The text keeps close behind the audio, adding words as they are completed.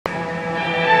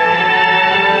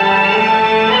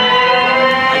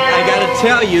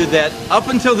tell you that up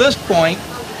until this point,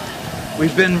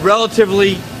 we've been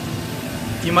relatively,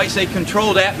 you might say,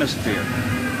 controlled atmosphere.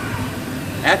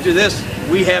 After this,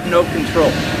 we have no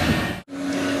control.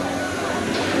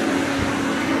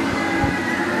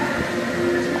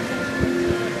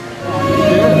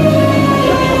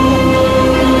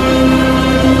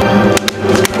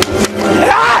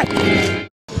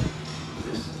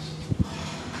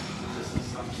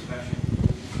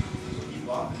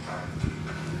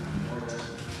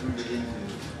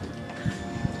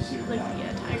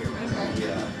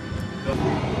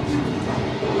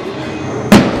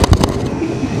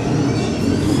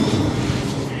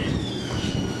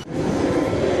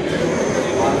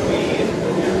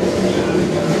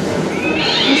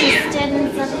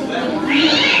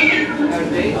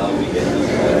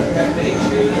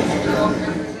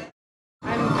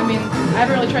 I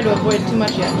haven't really tried to avoid it too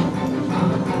much yet.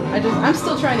 I'm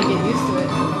still trying to get used to it,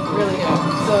 really.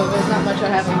 So there's not much I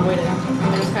haven't avoided.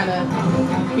 I just kind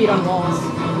of beat on walls.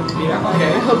 Yeah, okay.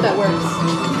 I hope that works.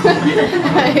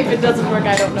 If it doesn't work,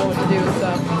 I don't know what to do.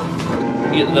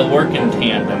 So they'll work in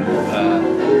tandem,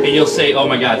 and you'll say, "Oh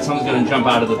my God, someone's going to jump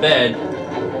out of the bed,"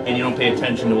 and you don't pay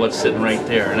attention to what's sitting right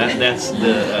there. And that's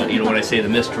the when I say the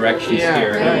misdirection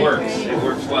scare, right. It works. It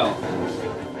works well.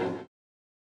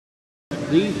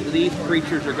 These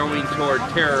creatures are going toward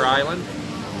Terror Island.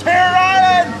 Terror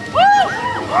Island! Woo!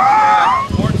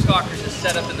 Hornstalkers is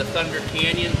set up in the Thunder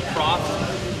Canyon trough,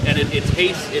 and it's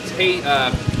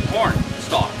horn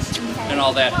stalks and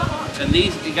all that. And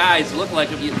these guys look like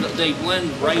they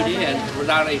blend right in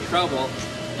without any trouble.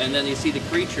 And then you see the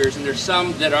creatures, and there's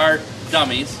some that are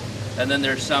dummies, and then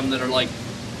there's some that are like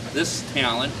this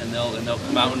talent, and they'll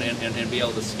come out and be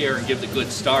able to scare and give the good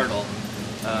startle.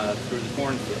 Through the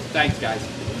cornfield. Thanks, guys.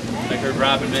 I heard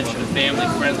Robin mention a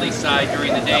family-friendly side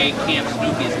during the day. Camp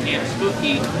Snooky is Camp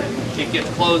Spooky. It gets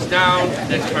closed down,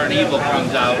 then Carnival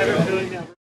comes out.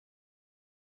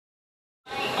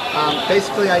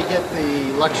 Basically, I get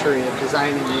the luxury of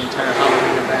designing the entire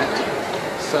Halloween event.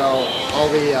 So all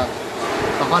the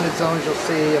haunted zones you'll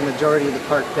see, a majority of the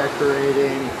park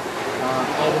decorating,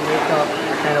 all the makeup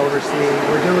I kind of oversee.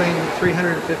 We're doing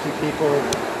 350 people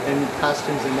in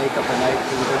costumes and makeup a night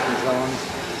for the different zones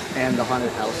and the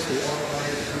haunted houses.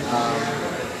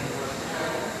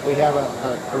 We have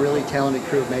a really talented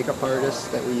crew of makeup artists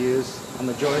that we use. A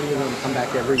majority of them come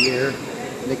back every year.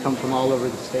 They come from all over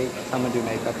the state to come and do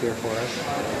makeup here for us.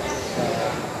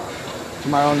 So,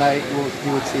 tomorrow night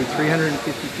you would see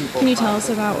 350 people. Can you tell us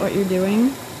about what you're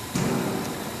doing?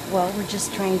 Well, we're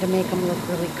just trying to make them look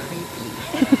really creepy.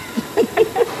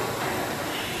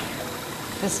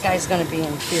 This guy's going to be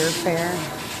in Fear Fair,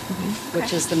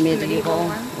 which is the medieval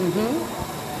one.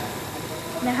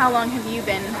 Now, how long have you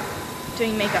been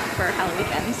doing makeup for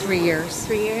HalloWeekends? 3 years.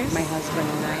 3 years? My husband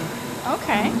and I.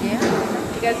 Okay. Yeah.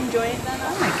 You guys enjoy it then?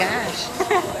 Oh my gosh.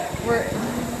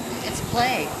 It's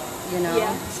play, you know?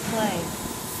 Yeah. It's play.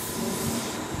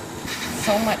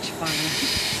 So much fun.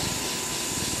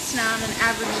 So now on an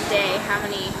average day, how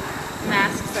many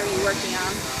masks are you working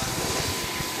on?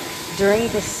 During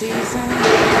the season,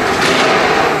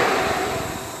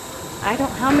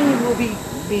 how many will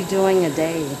be doing a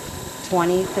day?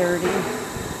 20, 30?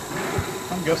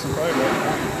 I'm guessing probably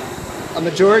about a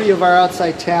majority of our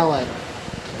outside talent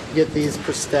get these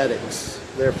prosthetics.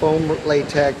 They're foam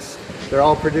latex. They're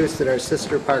all produced at our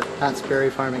sister park, Knott's Berry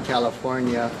Farm in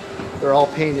California. They're all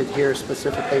painted here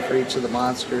specifically for each of the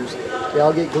monsters. They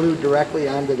all get glued directly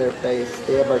onto their face.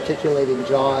 They have articulating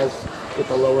jaws with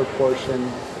the lower portion.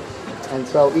 And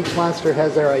so each monster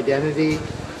has their identity.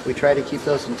 We try to keep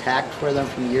those intact for them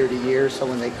from year to year, so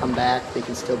when they come back, they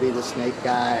can still be the snake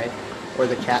guy or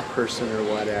the cat person or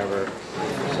whatever.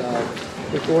 So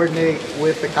we coordinate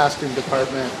with the costume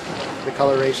department, the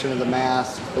coloration of the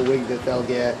mask, the wig that they'll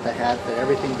get, the hat, that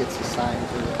everything gets assigned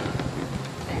to them.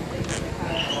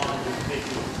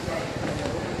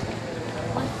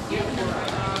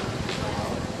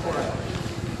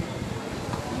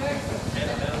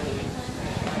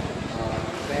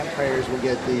 Vampires will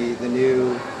get the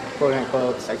new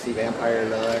quote-unquote sexy vampire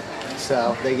look.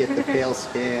 So they get the pale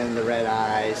skin, the red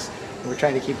eyes. We're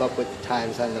trying to keep up with the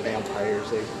times on the vampires.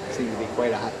 They seem to be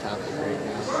quite a hot topic right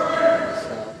now.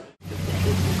 So.